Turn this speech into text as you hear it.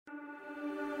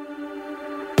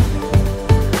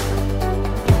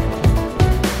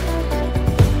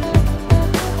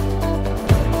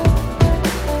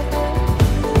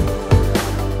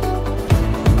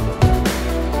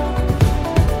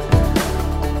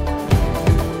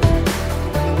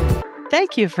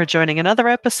Thank you for joining another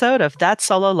episode of That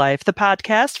Solo Life, the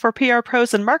podcast for PR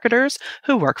pros and marketers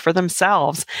who work for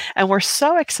themselves. And we're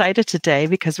so excited today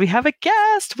because we have a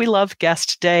guest. We love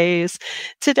guest days.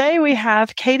 Today we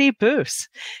have Katy Boos.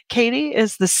 Katy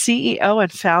is the CEO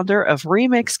and founder of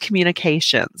Remix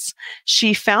Communications.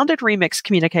 She founded Remix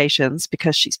Communications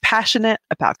because she's passionate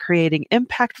about creating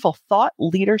impactful thought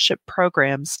leadership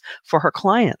programs for her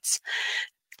clients.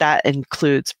 That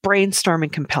includes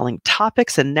brainstorming compelling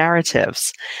topics and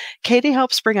narratives. Katy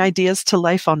helps bring ideas to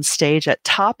life on stage at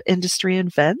top industry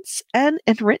events and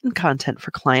in written content for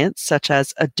clients such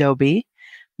as Adobe,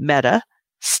 Meta,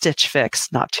 Stitch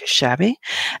Fix, not too shabby,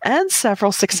 and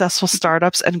several successful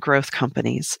startups and growth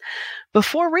companies.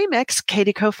 Before Remix,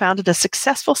 Katy co-founded a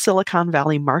successful Silicon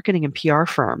Valley marketing and PR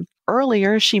firm.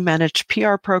 Earlier, she managed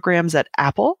PR programs at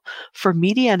Apple for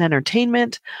media and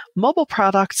entertainment, mobile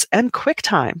products, and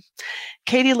QuickTime.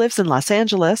 Katy lives in Los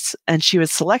Angeles, and she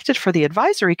was selected for the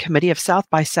advisory committee of South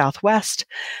by Southwest,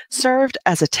 served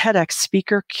as a TEDx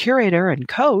speaker, curator, and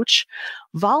coach,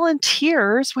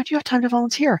 volunteers, when do you have time to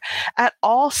volunteer, at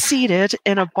All Seated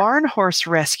in a Barn Horse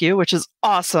Rescue, which is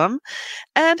awesome,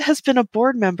 and has been a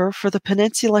board member for the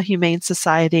Peninsula Humane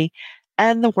Society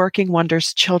and the Working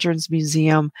Wonders Children's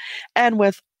Museum. And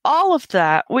with all of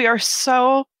that, we are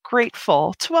so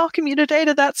grateful to welcome you today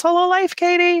to That Solo Life,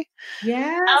 Katy.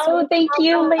 Yes. Oh, thank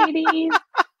you, ladies.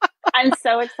 I'm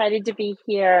so excited to be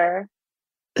here.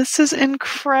 This is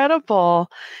incredible.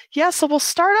 Yeah, so we'll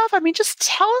start off. Just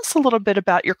tell us a little bit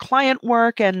about your client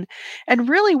work and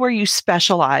really where you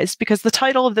specialize, because the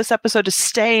title of this episode is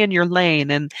Stay in Your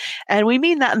Lane. And we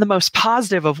mean that in the most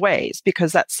positive of ways,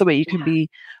 because that's the way you can be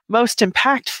most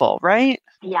impactful, right?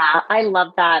 Yeah, I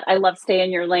love that. I love Stay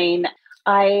in Your Lane.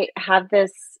 I have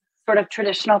this sort of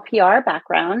traditional PR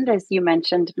background, as you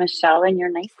mentioned, Michelle, in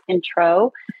your nice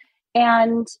intro.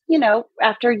 And,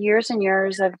 after years and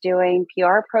years of doing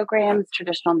PR programs,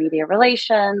 traditional media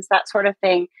relations, that sort of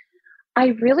thing,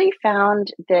 I really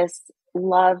found this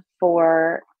love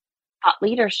for thought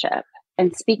leadership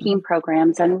and speaking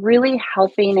programs and really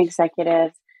helping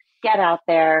executives get out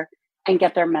there and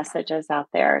get their messages out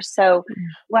there. So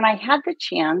when I had the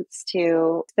chance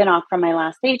to spin off from my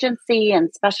last agency and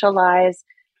specialize,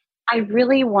 I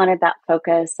really wanted that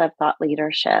focus of thought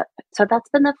leadership. So that's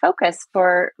been the focus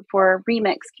for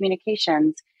Remix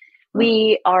Communications.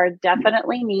 We are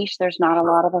definitely niche. There's not a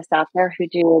lot of us out there who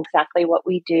do exactly what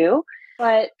we do,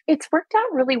 but it's worked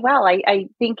out really well. I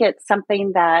think it's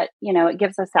something that, it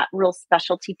gives us that real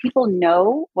specialty. People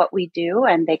know what we do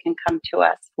and they can come to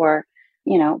us for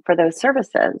those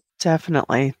services.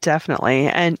 Definitely.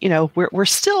 And, we're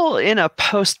still in a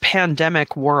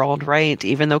post-pandemic world, right?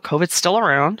 Even though COVID's still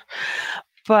around.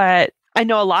 But I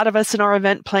know a lot of us in our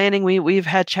event planning, we've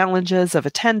had challenges of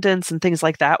attendance and things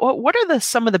like that. What are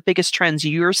some of the biggest trends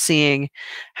you're seeing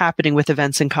happening with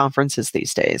events and conferences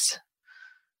these days?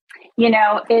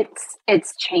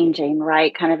 It's changing,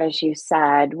 right? Kind of as you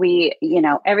said,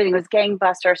 everything was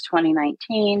gangbusters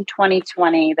 2019,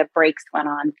 2020, the brakes went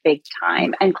on big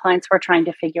time and clients were trying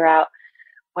to figure out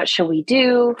what should we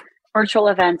do. Virtual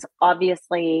events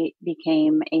obviously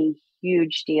became a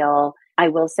huge deal. I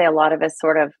will say a lot of us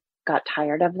sort of got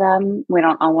tired of them. We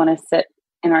don't all want to sit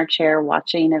in our chair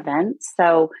watching events.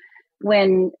 So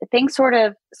when things sort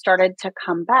of started to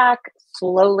come back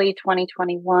slowly,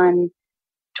 2021,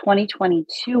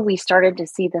 2022, we started to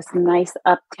see this nice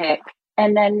uptick.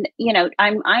 And then,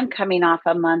 I'm coming off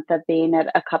a month of being at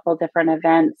a couple different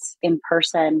events in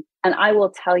person. And I will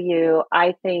tell you,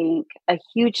 I think a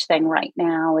huge thing right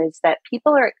now is that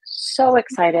people are so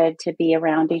excited to be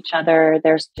around each other.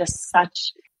 There's just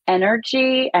such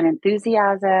energy and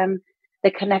enthusiasm.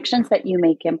 The connections that you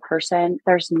make in person,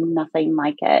 there's nothing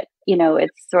like it.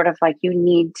 It's sort of like you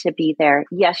need to be there.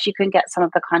 Yes, you can get some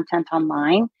of the content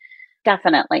online.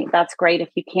 Definitely. That's great if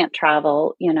you can't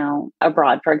travel,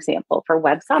 abroad, for example, for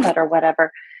Web Summit or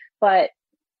whatever. But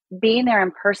being there in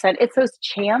person, it's those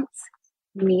chance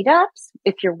meetups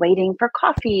if you're waiting for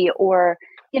coffee or,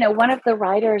 one of the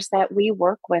writers that we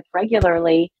work with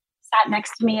regularly sat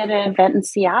next to me at an event in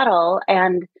Seattle,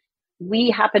 and we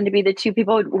happened to be the two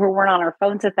people who weren't on our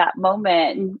phones at that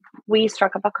moment. And we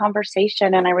struck up a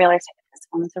conversation and I realized this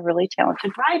woman's a really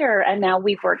talented writer. And now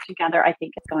we've worked together, I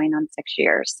think it's going on 6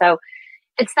 years. So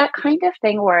it's that kind of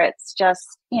thing where it's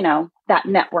just, that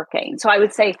networking. So I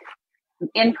would say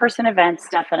in-person events,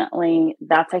 definitely,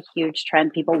 that's a huge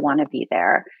trend. People want to be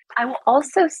there. I will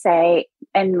also say,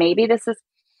 and maybe this is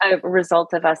a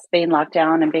result of us being locked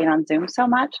down and being on Zoom so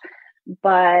much,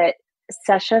 but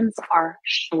sessions are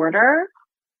shorter.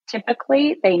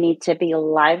 Typically, they need to be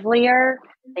livelier.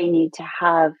 They need to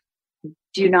have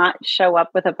Do not show up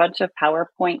with a bunch of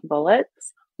PowerPoint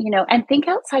bullets, and think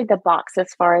outside the box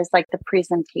as far as like the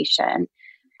presentation.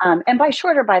 And by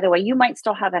shorter, by the way, you might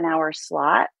still have an hour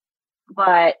slot,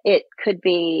 but it could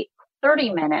be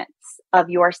 30 minutes of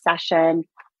your session,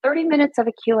 30 minutes of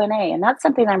a Q&A. And that's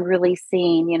something I'm really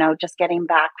seeing, just getting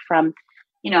back from,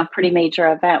 a pretty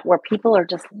major event where people are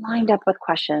just lined up with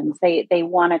questions. They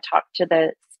want to talk to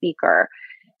the speaker.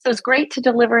 So it's great to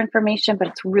deliver information, but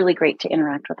it's really great to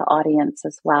interact with the audience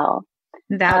as well.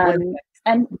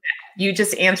 And you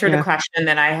just answered a question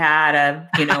that I had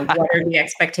of, what are the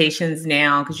expectations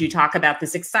now? Because you talk about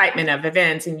this excitement of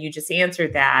events and you just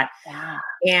answered that. Yeah.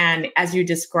 And as you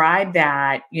describe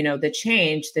that, the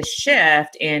change, the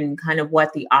shift in kind of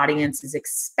what the audience is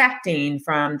expecting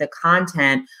from the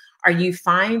content, are you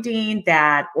finding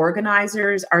that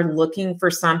organizers are looking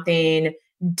for something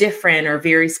different or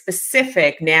very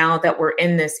specific now that we're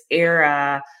in this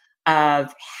era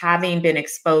of having been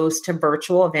exposed to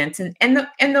virtual events and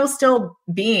those still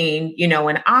being,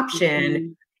 an option?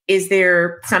 Mm-hmm. Is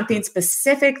there something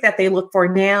specific that they look for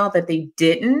now that they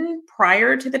didn't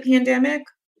prior to the pandemic?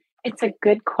 It's a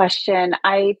good question.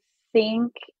 I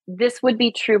think this would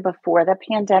be true before the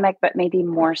pandemic, but maybe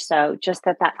more so, just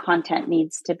that content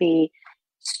needs to be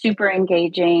super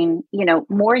engaging,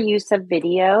 more use of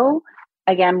video,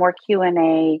 again, more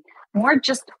Q&A, more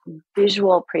just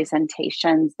visual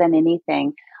presentations than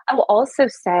anything. I will also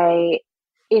say,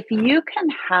 if you can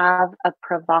have a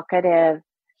provocative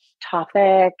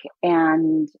topic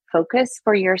and focus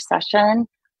for your session,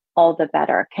 all the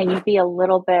better. Can you be a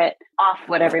little bit off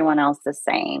what everyone else is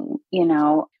saying?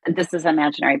 This is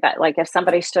imaginary, but like if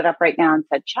somebody stood up right now and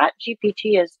said, Chat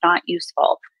GPT is not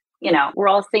useful, we're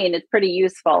all saying it's pretty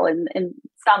useful in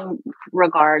some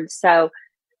regards. So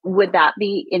would that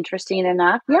be interesting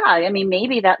enough? Yeah. I mean,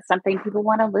 maybe that's something people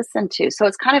want to listen to. So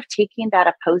it's kind of taking that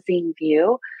opposing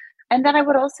view. And then I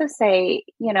would also say,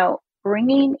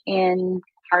 bringing in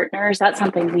partners, that's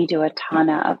something we do a ton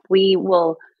of. We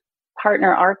will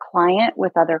partner our client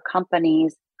with other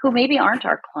companies who maybe aren't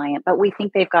our client, but we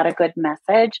think they've got a good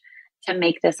message to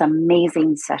make this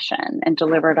amazing session and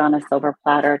deliver it on a silver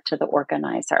platter to the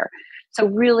organizer. So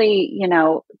really,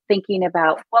 thinking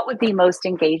about what would be most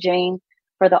engaging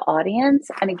for the audience.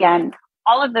 And again,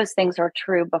 all of those things are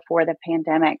true before the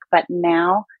pandemic, but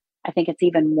now I think it's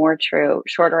even more true.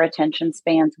 Shorter attention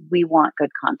spans, we want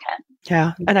good content.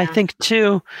 Yeah. And I think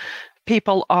too,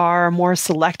 people are more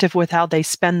selective with how they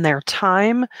spend their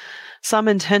time. Some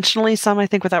intentionally, some I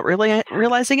think without really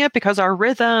realizing it, because our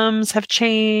rhythms have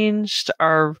changed,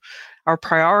 our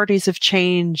priorities have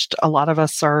changed. A lot of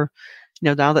us are,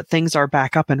 now that things are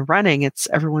back up and running,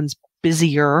 everyone's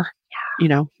busier,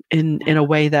 in a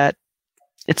way that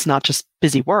it's not just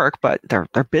busy work, but they're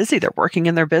busy. They're working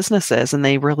in their businesses, and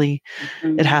they really,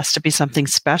 it has to be something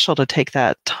special to take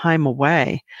that time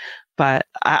away. But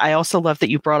I also love that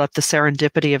you brought up the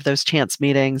serendipity of those chance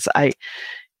meetings.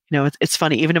 It's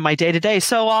funny, even in my day-to-day,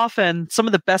 so often some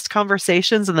of the best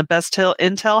conversations and the best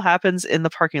intel happens in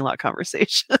the parking lot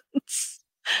conversations.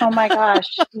 Oh my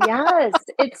gosh. Yes.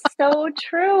 It's so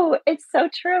true. It's so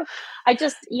true. I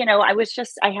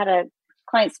had a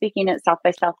client speaking at South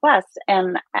by Southwest.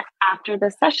 And after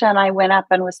the session, I went up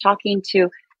and was talking to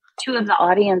two of the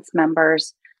audience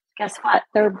members. Guess what?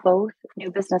 They're both new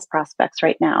business prospects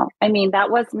right now. I mean,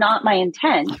 that was not my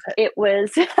intent. It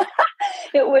was,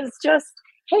 it was just,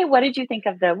 hey, what did you think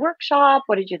of the workshop?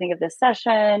 What did you think of this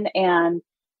session? And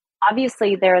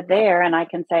obviously they're there, and I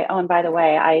can say, oh, and by the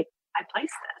way, I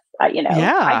placed this.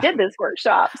 I did this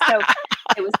workshop. So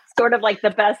it was sort of like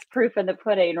the best proof in the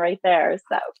pudding right there.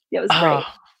 So it was great.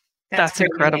 That's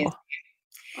incredible.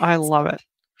 Amazing. I love it.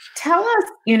 Tell us,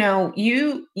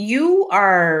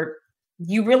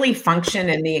 you really function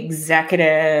in the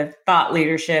executive thought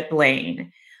leadership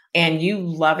lane, and you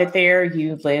love it there.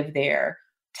 You live there.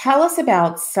 Tell us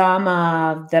about some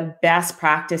of the best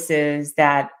practices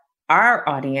that our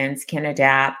audience can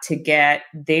adapt to get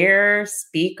their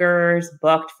speakers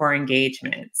booked for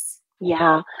engagements.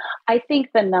 Yeah, I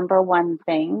think the number one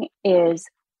thing is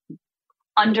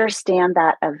understand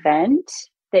that event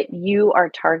that you are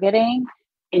targeting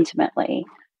intimately.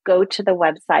 Go to the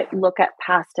website, look at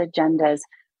past agendas.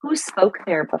 Who spoke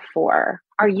there before?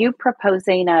 Are you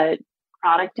proposing a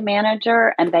product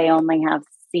manager and they only have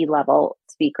C-level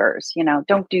speakers?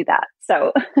 Don't do that.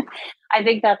 So I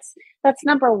think that's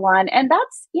number one. And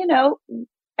that's,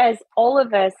 as all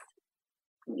of us,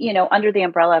 under the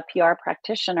umbrella of PR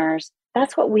practitioners,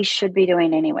 that's what we should be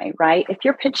doing anyway, right? If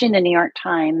you're pitching the New York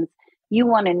Times, you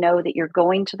want to know that you're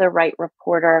going to the right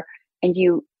reporter and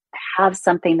you have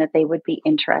something that they would be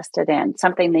interested in,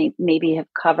 something they maybe have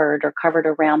covered or covered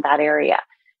around that area.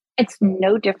 It's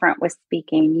no different with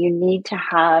speaking. You need to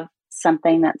have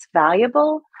something that's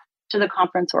valuable to the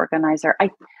conference organizer.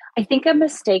 I think a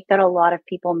mistake that a lot of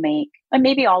people make, and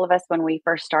maybe all of us when we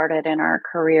first started in our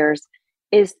careers,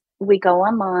 is we go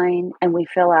online and we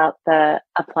fill out the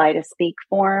apply to speak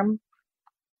form.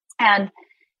 And,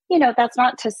 that's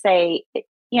not to say,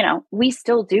 we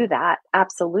still do that.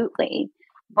 Absolutely.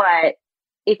 But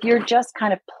if you're just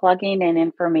kind of plugging in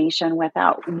information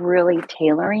without really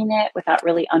tailoring it, without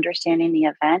really understanding the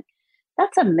event,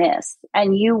 that's a miss.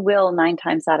 And you will 9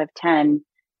 times out of 10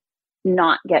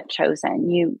 not get chosen.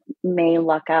 You may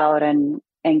luck out and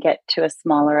get to a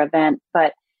smaller event.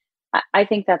 But I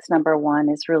think that's number one,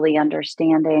 is really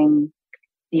understanding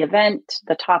the event,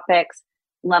 the topics,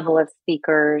 level of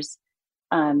speakers,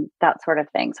 that sort of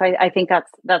thing. So I think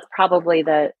that's probably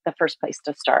the first place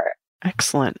to start.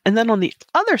 Excellent. And then on the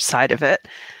other side of it,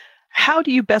 how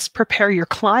do you best prepare your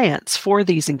clients for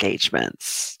these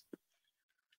engagements?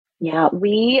 Yeah,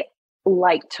 we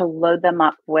like to load them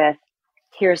up with,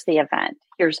 here's the event.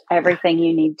 Here's everything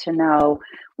you need to know.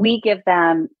 We give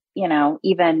them,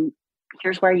 even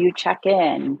here's where you check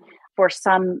in. For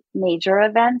some major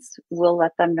events, we'll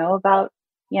let them know about,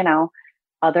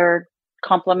 other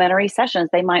complimentary sessions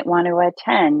they might want to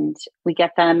attend. We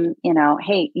get them,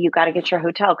 hey, you got to get your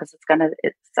hotel because it's going to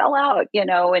sell out,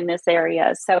 in this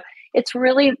area. So it's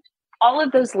really all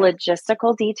of those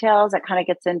logistical details that kind of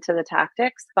gets into the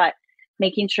tactics, but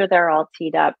making sure they're all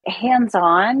teed up,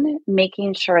 hands-on,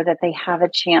 making sure that they have a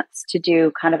chance to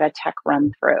do kind of a tech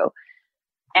run through.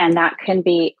 And that can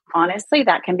be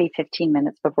 15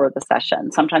 minutes before the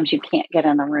session. Sometimes you can't get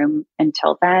in the room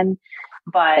until then,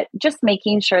 but just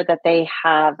making sure that they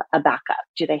have a backup.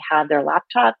 Do they have their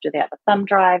laptop? Do they have a thumb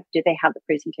drive? Do they have the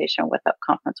presentation with a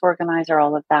conference organizer?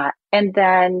 All of that. And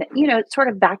then, sort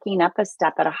of backing up a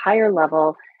step at a higher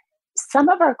level, some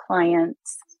of our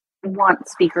clients want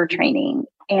speaker training,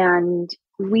 and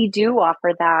we do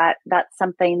offer that. That's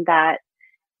something that,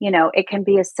 it can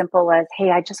be as simple as, hey,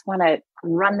 I just want to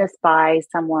run this by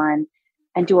someone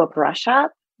and do a brush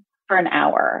up for an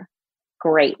hour.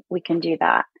 Great, we can do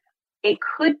that. It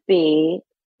could be,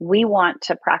 we want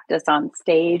to practice on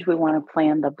stage. We want to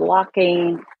plan the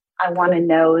blocking. I want to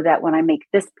know that when I make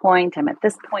this point, I'm at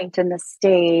this point in the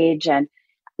stage, and,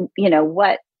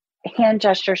 what hand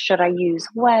gesture should I use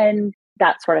when,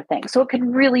 that sort of thing. So it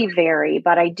can really vary,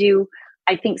 but I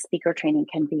think speaker training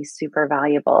can be super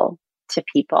valuable to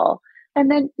people.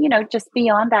 And then, just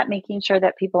beyond that, making sure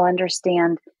that people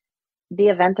understand the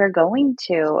event they're going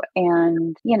to.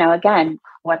 And, again,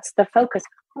 what's the focus?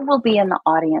 Who will be in the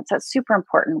audience? That's super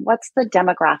important. What's the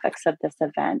demographics of this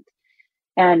event?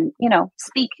 And,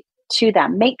 speak to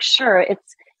them. Make sure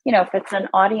it's, if it's an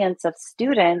audience of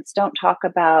students, don't talk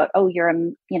about, oh, you're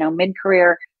a,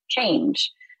 mid-career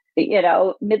change,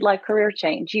 midlife career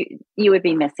change. You would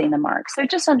be missing the mark. So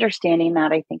just understanding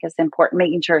that, I think, is important,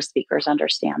 making sure speakers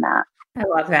understand that. I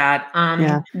love that.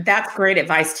 That's great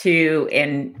advice too,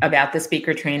 about the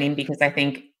speaker training, because I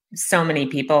think so many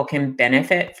people can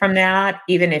benefit from that.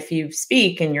 Even if you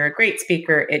speak and you're a great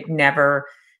speaker,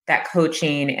 that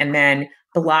coaching and then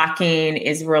blocking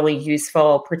is really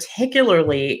useful,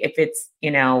 particularly if it's,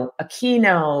 a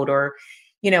keynote or,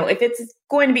 if it's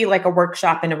going to be like a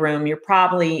workshop in a room, you're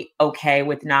probably okay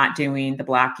with not doing the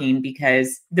blocking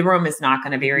because the room is not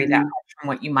going to vary that much from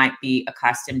what you might be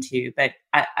accustomed to. But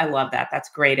I love that. That's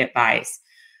great advice.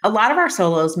 A lot of our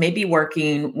solos may be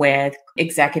working with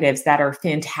executives that are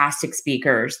fantastic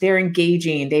speakers. They're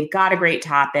engaging. They've got a great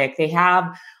topic. They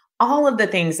have all of the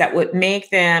things that would make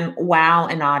them wow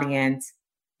an audience,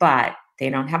 but they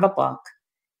don't have a book.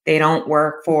 They don't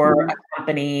work for a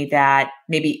company that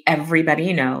maybe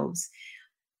everybody knows.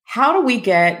 How do we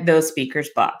get those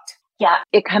speakers booked? Yeah,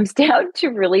 it comes down to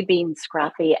really being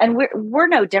scrappy, and we're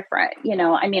no different.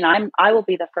 I will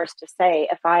be the first to say,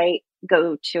 if I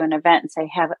go to an event and say,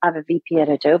 I have a VP at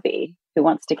Adobe who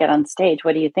wants to get on stage,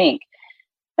 what do you think?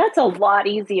 That's a lot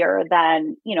easier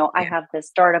than, I have this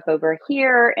startup over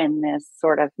here in this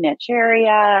sort of niche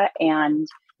area, and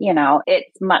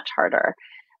it's much harder.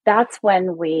 That's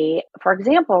when we, for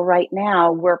example, right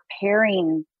now we're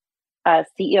pairing a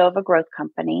CEO of a growth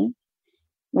company.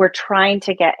 We're trying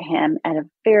to get him at a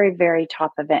very, very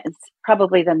top event. It's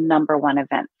probably the number one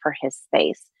event for his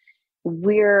space.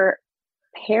 We're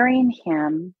pairing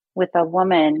him with a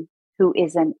woman who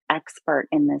is an expert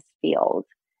in this field,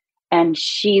 and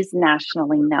she's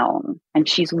nationally known, and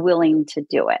she's willing to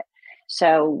do it.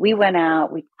 So we went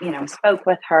out, we, spoke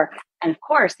with her, and of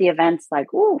course the event's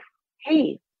like, ooh,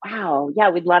 hey, wow,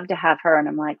 yeah, we'd love to have her. And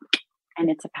I'm like, and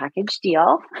it's a package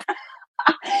deal.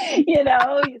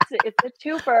 It's a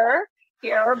twofer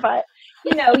here, but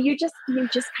you just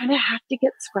kind of have to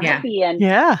get scrappy and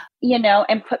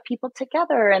and put people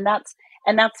together. And that's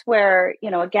where,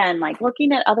 again, like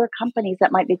looking at other companies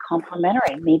that might be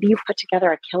complementary. Maybe you put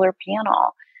together a killer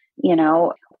panel,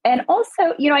 and also,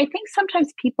 I think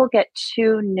sometimes people get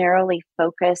too narrowly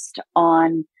focused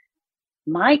on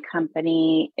my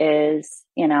company is,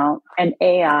 an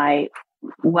AI,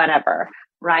 whatever,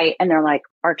 right? And they're like,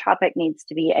 our topic needs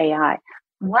to be AI.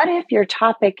 What if your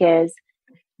topic is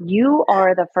you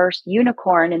are the first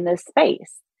unicorn in this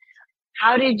space?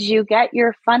 How did you get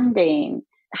your funding?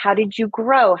 How did you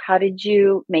grow? How did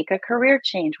you make a career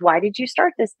change? Why did you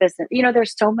start this business?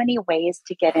 There's so many ways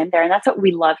to get in there. And that's what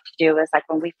we love to do is like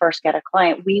when we first get a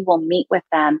client, we will meet with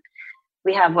them.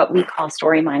 We have what we call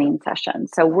story mining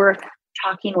sessions. So we're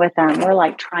talking with them. We're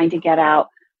like trying to get out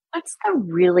what's the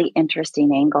really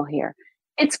interesting angle here.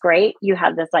 It's great. You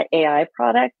have this like AI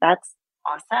product. That's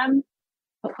awesome.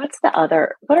 But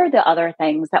what are the other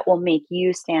things that will make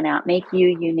you stand out, make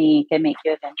you unique, and make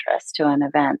you of interest to an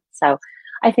event? So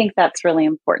I think that's really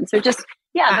important. So just,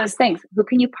 those things. Who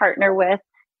can you partner with?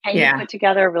 Can you put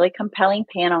together a really compelling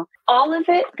panel? All of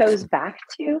it goes back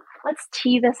to, let's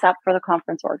tee this up for the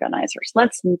conference organizers.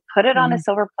 Let's put it on a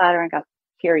silver platter and go,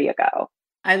 here you go.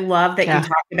 I love that you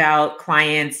talked about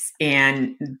clients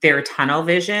and their tunnel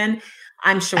vision.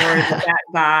 I'm sure that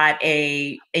got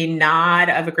a nod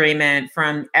of agreement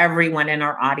from everyone in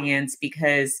our audience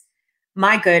because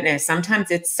my goodness,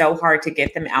 sometimes it's so hard to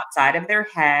get them outside of their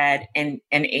head and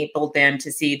enable them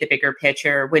to see the bigger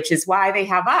picture, which is why they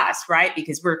have us, right?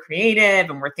 Because we're creative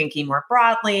and we're thinking more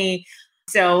broadly.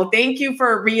 So thank you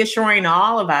for reassuring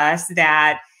all of us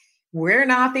that we're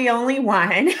not the only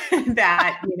one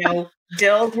that,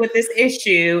 deals with this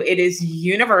issue. It is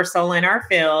universal in our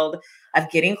field of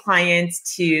getting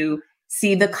clients to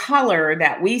see the color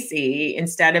that we see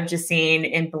instead of just seeing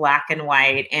in black and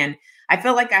white. And I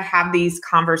feel like I have these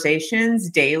conversations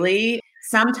daily,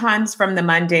 sometimes from the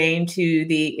mundane to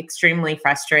the extremely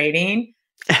frustrating,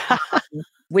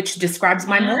 which describes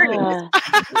my morning.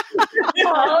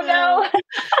 Oh, no.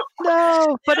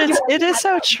 No, but it is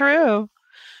so true.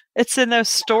 It's in those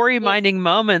story mining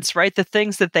moments, right? The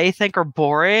things that they think are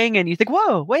boring and you think,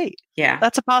 whoa, wait,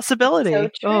 that's a possibility.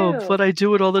 So oh, but I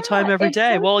do it all the time every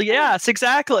day. So well, yes,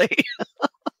 exactly.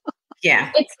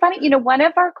 Yeah. It's funny, one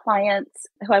of our clients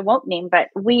who I won't name, but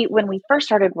when we first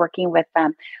started working with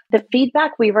them, the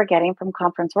feedback we were getting from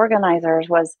conference organizers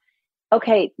was,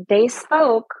 okay, they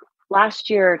spoke last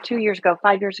year, 2 years ago,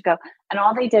 5 years ago, and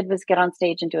all they did was get on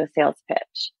stage and do a sales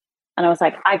pitch. And I was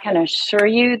like, I can assure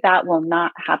you that will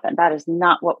not happen. That is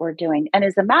not what we're doing. And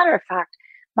as a matter of fact,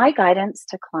 my guidance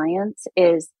to clients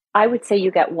is I would say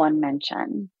you get one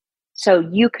mention. So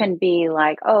you can be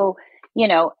like, oh,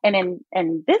 and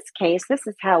in this case, this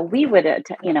is how we would,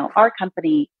 our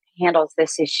company handles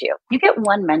this issue. You get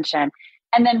one mention.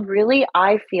 And then really,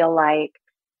 I feel like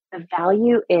the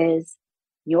value is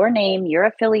your name, your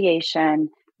affiliation,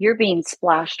 you're being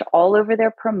splashed all over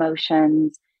their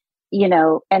promotions.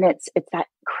 And it's that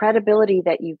credibility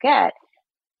that you get.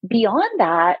 Beyond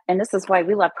that, and this is why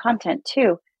we love content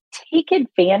too, take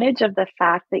advantage of the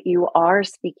fact that you are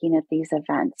speaking at these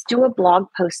events. Do a blog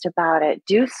post about it.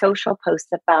 Do social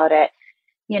posts about it.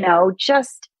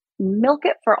 Just milk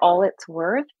it for all it's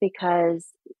worth because,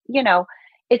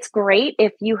 it's great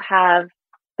if you have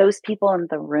those people in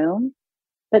the room,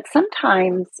 but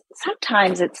sometimes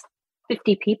it's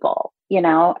 50 people.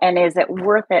 And is it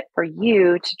worth it for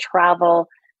you to travel,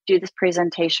 do this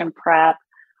presentation prep,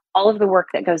 all of the work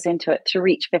that goes into it to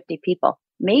reach 50 people?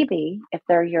 Maybe if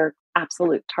they're your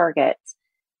absolute targets,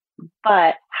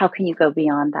 but how can you go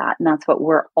beyond that? And that's what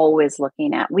we're always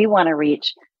looking at. We want to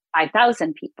reach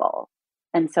 5,000 people.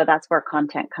 And so that's where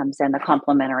content comes in, the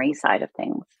complementary side of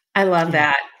things. I love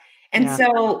that. And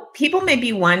so people may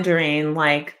be wondering,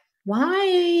 like,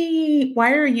 why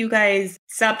are you guys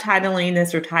subtitling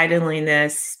this or titling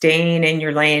this "Staying in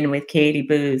Your Lane with Katy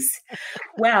Booth"?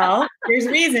 Well, there's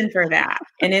a reason for that.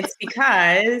 And it's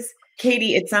because,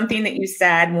 Katy, it's something that you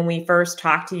said when we first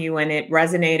talked to you and it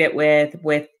resonated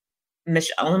with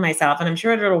Michelle and myself. And I'm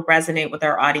sure it'll resonate with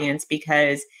our audience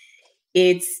because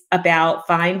it's about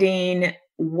finding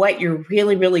what you're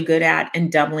really, really good at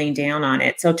and doubling down on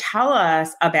it. So tell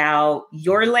us about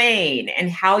your lane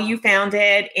and how you found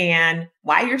it and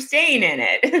why you're staying in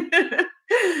it.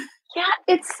 Yeah,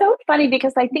 it's so funny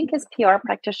because I think as PR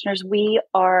practitioners, we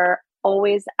are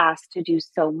always asked to do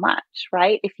so much,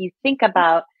 right? If you think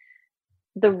about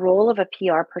the role of a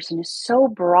PR person is so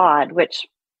broad, which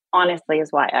honestly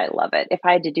is why I love it. If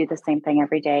I had to do the same thing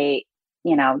every day,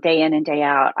 day in and day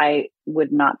out, I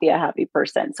would not be a happy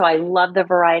person. So I love the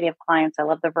variety of clients. I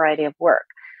love the variety of work.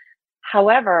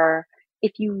 However,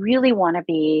 if you really want to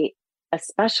be a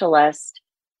specialist,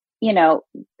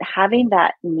 having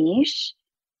that niche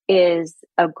is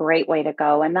a great way to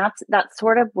go. And that's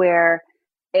sort of where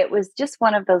it was just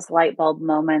one of those light bulb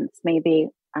moments, maybe,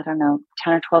 I don't know,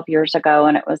 10 or 12 years ago.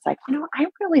 And it was like, I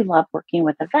really love working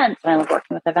with events, and I love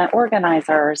working with event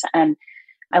organizers, and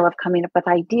I love coming up with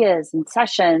ideas and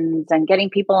sessions and getting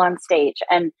people on stage.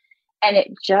 And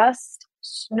it just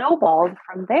snowballed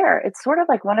from there. It's sort of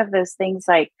like one of those things,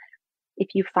 like if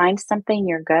you find something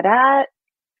you're good at,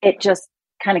 it just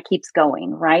kind of keeps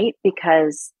going, right?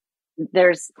 Because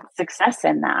there's success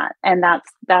in that. And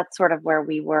that's sort of where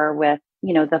we were with,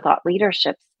 the thought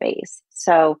leadership space.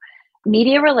 So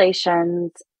media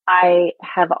relations, I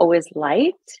have always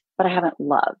liked, but I haven't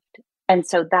loved. And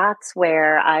so that's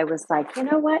where I was like, you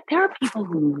know what? There are people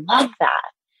who love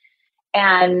that.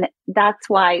 And that's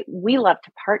why we love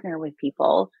to partner with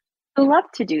people who love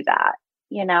to do that,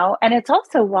 And it's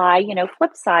also why,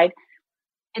 flip side,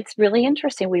 it's really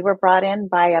interesting. We were brought in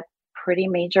by a pretty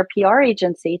major PR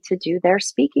agency to do their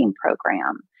speaking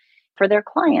program for their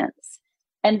clients.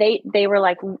 And they were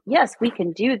like, yes, we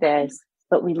can do this,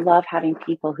 but we love having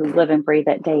people who live and breathe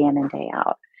it day in and day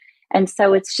out. And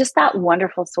so it's just that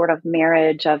wonderful sort of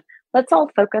marriage of, let's all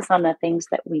focus on the things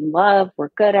that we love,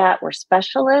 we're good at, we're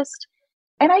specialists.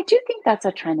 And I do think that's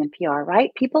a trend in PR,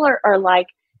 right? People are like,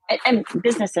 and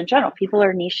business in general, people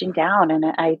are niching down. And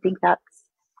I think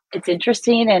it's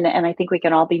interesting. And I think we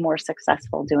can all be more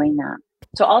successful doing that.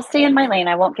 So I'll stay in my lane.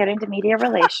 I won't get into media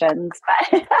relations,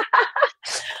 but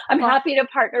I'm happy to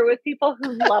partner with people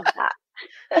who love that.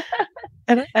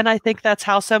 And I think that's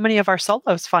how so many of our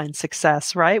solos find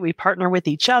success, right? We partner with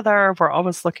each other. We're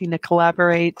always looking to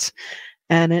collaborate,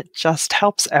 and it just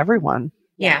helps everyone.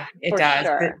 Yeah, it does.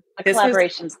 Sure. The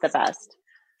collaboration's the best.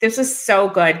 This is so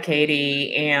good,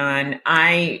 Katy. And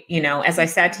I, as I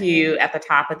said to you at the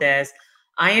top of this,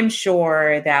 I am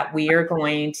sure that we are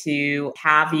going to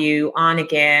have you on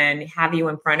again, have you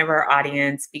in front of our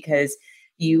audience, because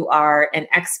you are an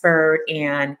expert.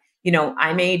 And,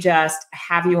 I may just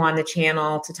have you on the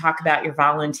channel to talk about your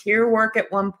volunteer work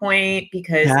at one point,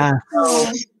 because it's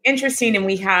so interesting. And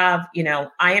we have,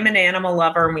 I am an animal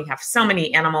lover, and we have so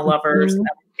many animal lovers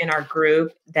in our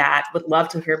group that would love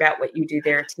to hear about what you do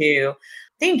there too.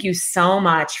 Thank you so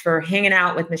much for hanging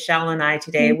out with Michelle and I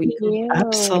today.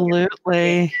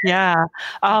 Absolutely. Yeah.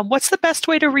 What's the best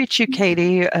way to reach you,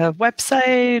 Katy? A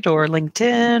website or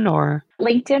LinkedIn or?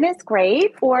 LinkedIn is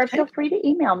great, or feel free to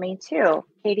email me too,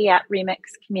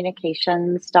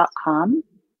 Katy@remixcommunications.com.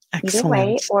 Excellent. Either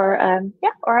way, or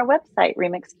our website,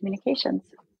 Remix Communications.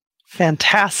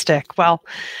 Fantastic. Well,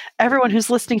 everyone who's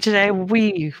listening today,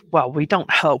 we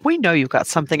don't hope. We know you got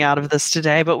something out of this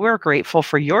today, but we're grateful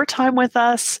for your time with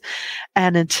us.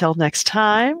 And until next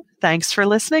time, thanks for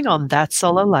listening on That's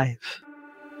Solo Life.